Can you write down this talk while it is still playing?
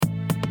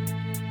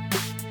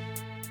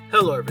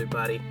Hello,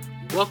 everybody.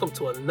 Welcome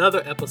to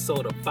another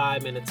episode of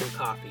 5 Minutes in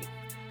Coffee.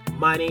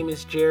 My name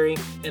is Jerry,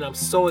 and I'm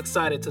so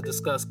excited to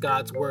discuss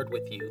God's Word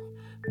with you.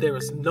 There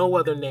is no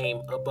other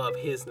name above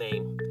His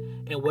name,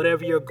 and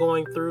whatever you're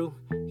going through,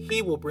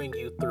 He will bring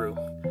you through.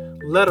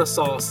 Let us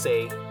all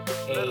say,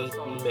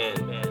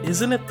 Amen.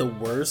 Isn't it the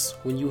worst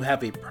when you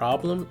have a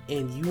problem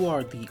and you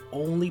are the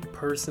only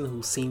person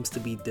who seems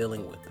to be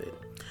dealing with it?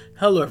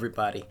 Hello,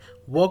 everybody.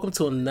 Welcome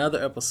to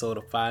another episode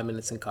of 5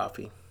 Minutes in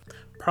Coffee.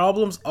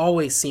 Problems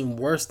always seem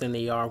worse than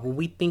they are when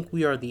we think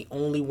we are the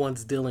only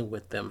ones dealing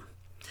with them.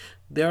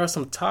 There are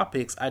some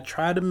topics I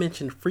try to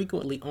mention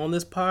frequently on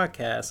this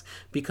podcast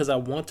because I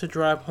want to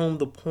drive home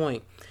the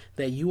point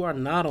that you are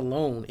not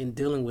alone in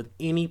dealing with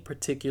any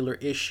particular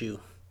issue.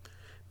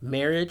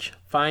 Marriage,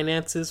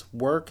 finances,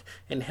 work,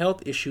 and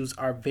health issues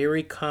are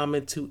very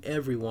common to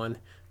everyone,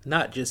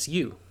 not just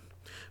you.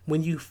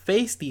 When you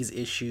face these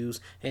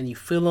issues and you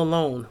feel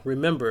alone,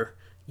 remember,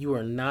 you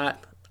are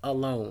not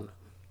alone.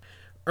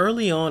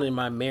 Early on in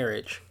my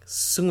marriage,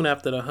 soon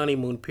after the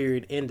honeymoon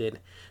period ended,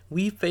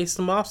 we faced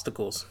some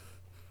obstacles.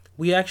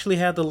 We actually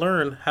had to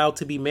learn how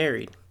to be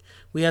married.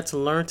 We had to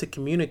learn to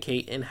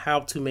communicate and how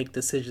to make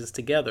decisions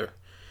together.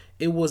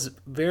 It was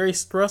very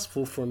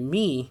stressful for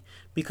me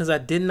because I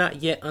did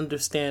not yet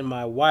understand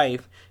my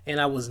wife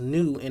and I was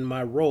new in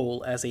my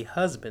role as a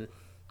husband.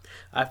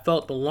 I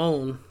felt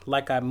alone,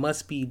 like I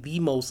must be the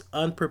most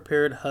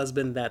unprepared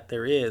husband that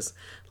there is.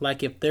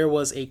 Like if there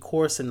was a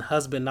course in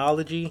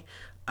husbandology,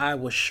 I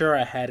was sure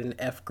I had an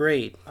F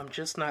grade. I'm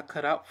just not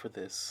cut out for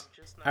this.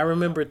 I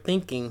remember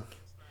thinking,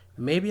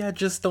 maybe I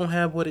just don't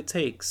have what it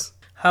takes.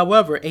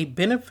 However, a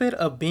benefit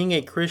of being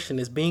a Christian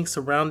is being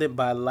surrounded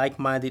by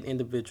like-minded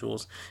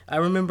individuals. I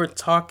remember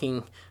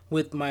talking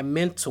with my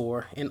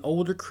mentor, an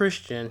older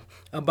Christian,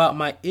 about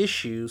my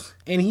issues,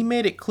 and he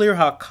made it clear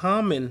how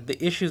common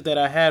the issues that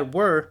I had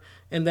were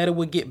and that it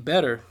would get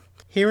better.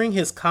 Hearing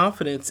his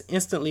confidence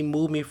instantly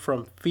moved me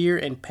from fear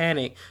and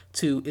panic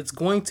to it's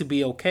going to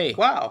be okay.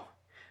 Wow.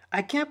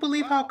 I can't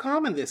believe how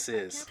common this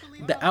is.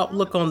 The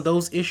outlook on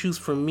those issues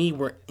for me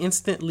were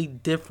instantly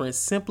different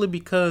simply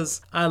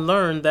because I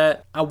learned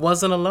that I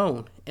wasn't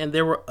alone and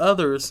there were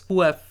others who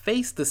have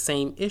faced the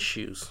same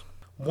issues.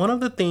 One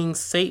of the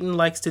things Satan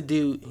likes to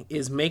do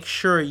is make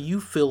sure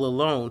you feel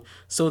alone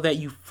so that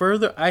you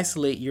further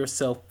isolate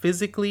yourself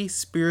physically,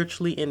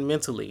 spiritually, and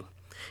mentally.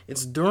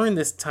 It's during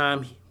this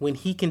time when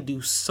he can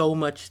do so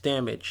much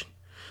damage.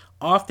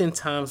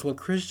 Oftentimes, when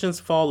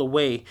Christians fall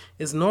away,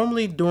 it's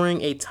normally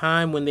during a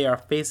time when they are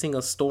facing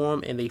a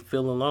storm and they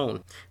feel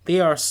alone. They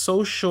are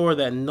so sure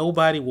that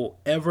nobody will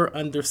ever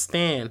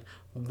understand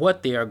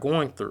what they are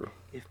going through.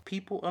 If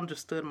people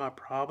understood my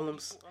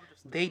problems,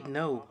 they'd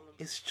know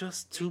it's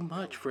just too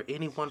much for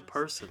any one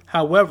person.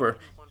 However,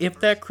 if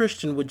that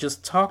Christian would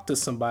just talk to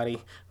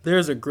somebody,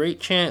 there's a great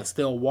chance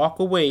they'll walk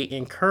away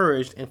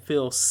encouraged and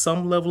feel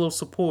some level of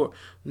support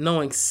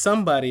knowing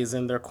somebody is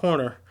in their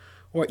corner,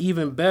 or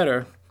even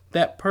better,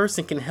 that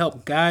person can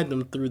help guide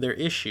them through their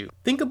issue.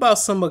 Think about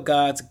some of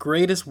God's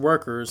greatest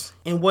workers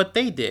and what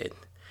they did.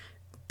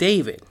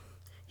 David,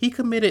 he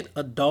committed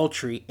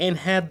adultery and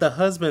had the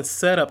husband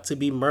set up to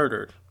be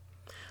murdered.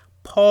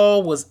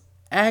 Paul was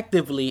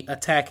actively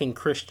attacking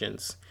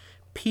Christians.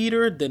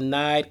 Peter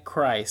denied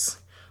Christ.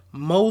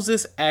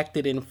 Moses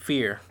acted in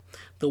fear.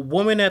 The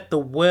woman at the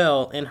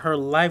well and her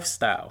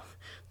lifestyle.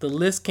 The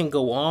list can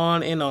go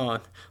on and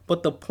on.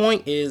 But the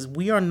point is,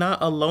 we are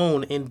not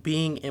alone in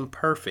being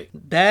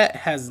imperfect. That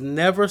has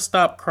never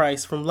stopped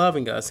Christ from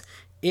loving us.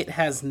 It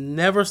has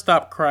never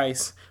stopped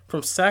Christ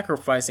from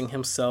sacrificing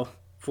himself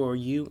for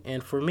you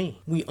and for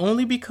me. We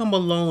only become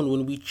alone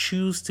when we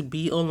choose to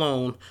be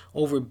alone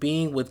over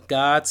being with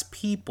God's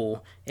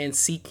people and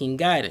seeking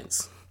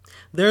guidance.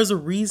 There's a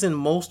reason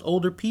most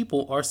older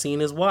people are seen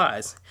as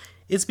wise.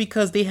 It's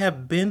because they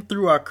have been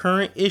through our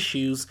current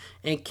issues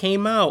and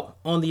came out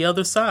on the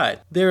other side.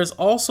 There is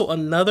also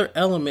another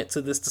element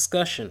to this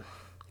discussion.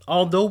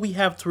 Although we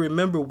have to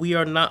remember we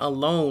are not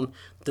alone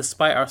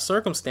despite our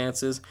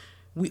circumstances,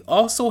 we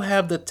also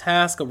have the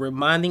task of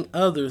reminding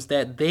others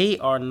that they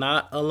are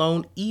not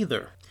alone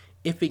either.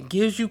 If it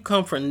gives you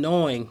comfort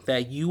knowing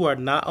that you are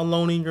not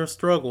alone in your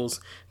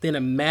struggles, then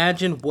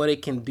imagine what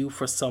it can do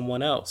for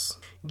someone else.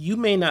 You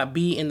may not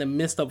be in the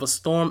midst of a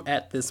storm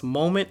at this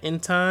moment in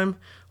time,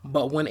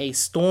 but when a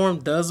storm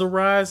does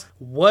arise,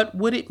 what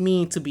would it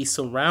mean to be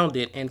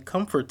surrounded and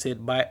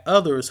comforted by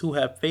others who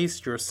have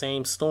faced your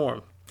same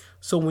storm?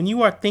 So when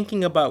you are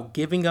thinking about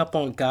giving up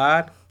on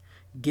God,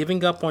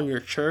 giving up on your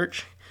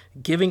church,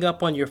 giving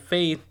up on your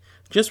faith,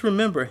 just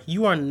remember,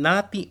 you are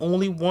not the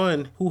only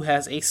one who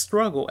has a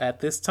struggle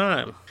at this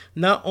time.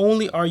 Not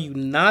only are you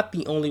not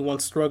the only one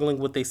struggling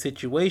with a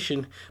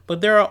situation, but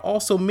there are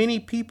also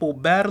many people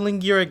battling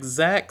your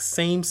exact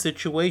same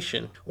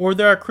situation. Or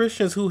there are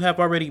Christians who have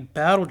already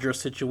battled your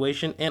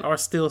situation and are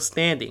still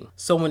standing.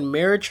 So when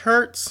marriage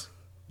hurts,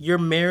 your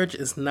marriage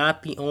is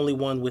not the only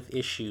one with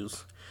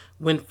issues.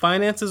 When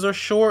finances are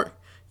short,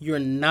 you're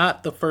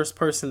not the first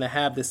person to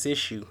have this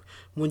issue.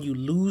 When you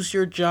lose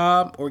your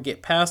job or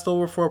get passed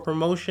over for a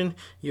promotion,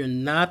 you're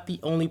not the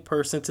only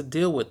person to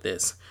deal with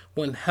this.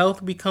 When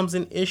health becomes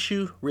an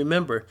issue,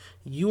 remember,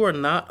 you are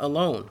not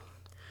alone.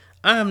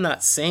 I am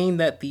not saying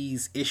that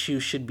these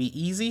issues should be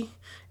easy,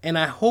 and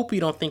I hope you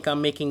don't think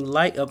I'm making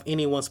light of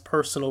anyone's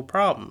personal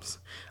problems.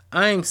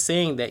 I am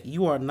saying that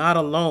you are not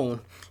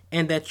alone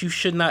and that you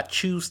should not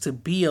choose to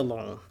be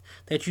alone,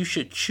 that you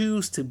should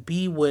choose to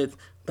be with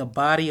the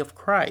body of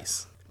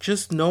Christ.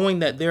 Just knowing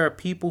that there are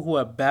people who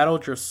have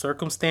battled your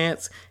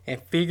circumstance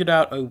and figured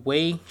out a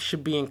way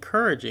should be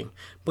encouraging.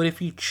 But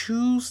if you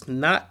choose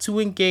not to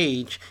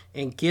engage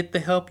and get the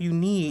help you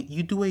need,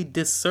 you do a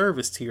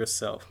disservice to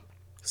yourself.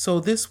 So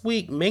this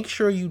week, make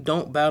sure you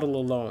don't battle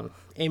alone,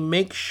 and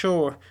make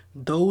sure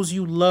those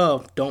you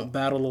love don't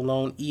battle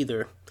alone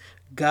either.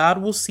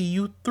 God will see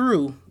you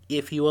through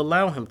if you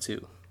allow Him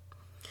to.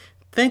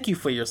 Thank you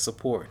for your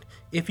support.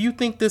 If you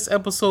think this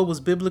episode was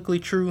biblically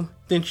true,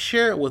 then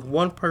share it with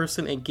one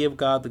person and give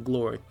God the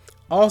glory.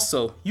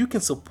 Also, you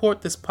can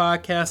support this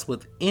podcast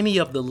with any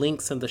of the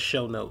links in the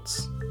show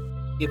notes.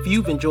 If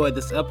you've enjoyed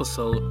this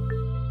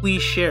episode,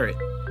 please share it.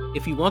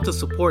 If you want to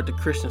support the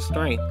Christian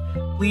Strength,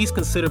 please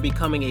consider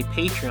becoming a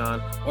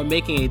Patreon or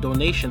making a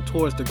donation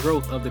towards the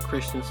growth of the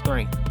Christian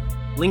Strength.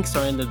 Links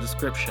are in the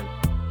description.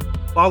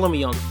 Follow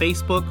me on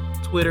Facebook,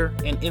 Twitter,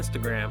 and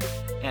Instagram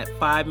at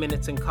 5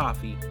 Minutes in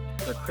Coffee,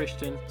 the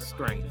Christian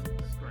Strength.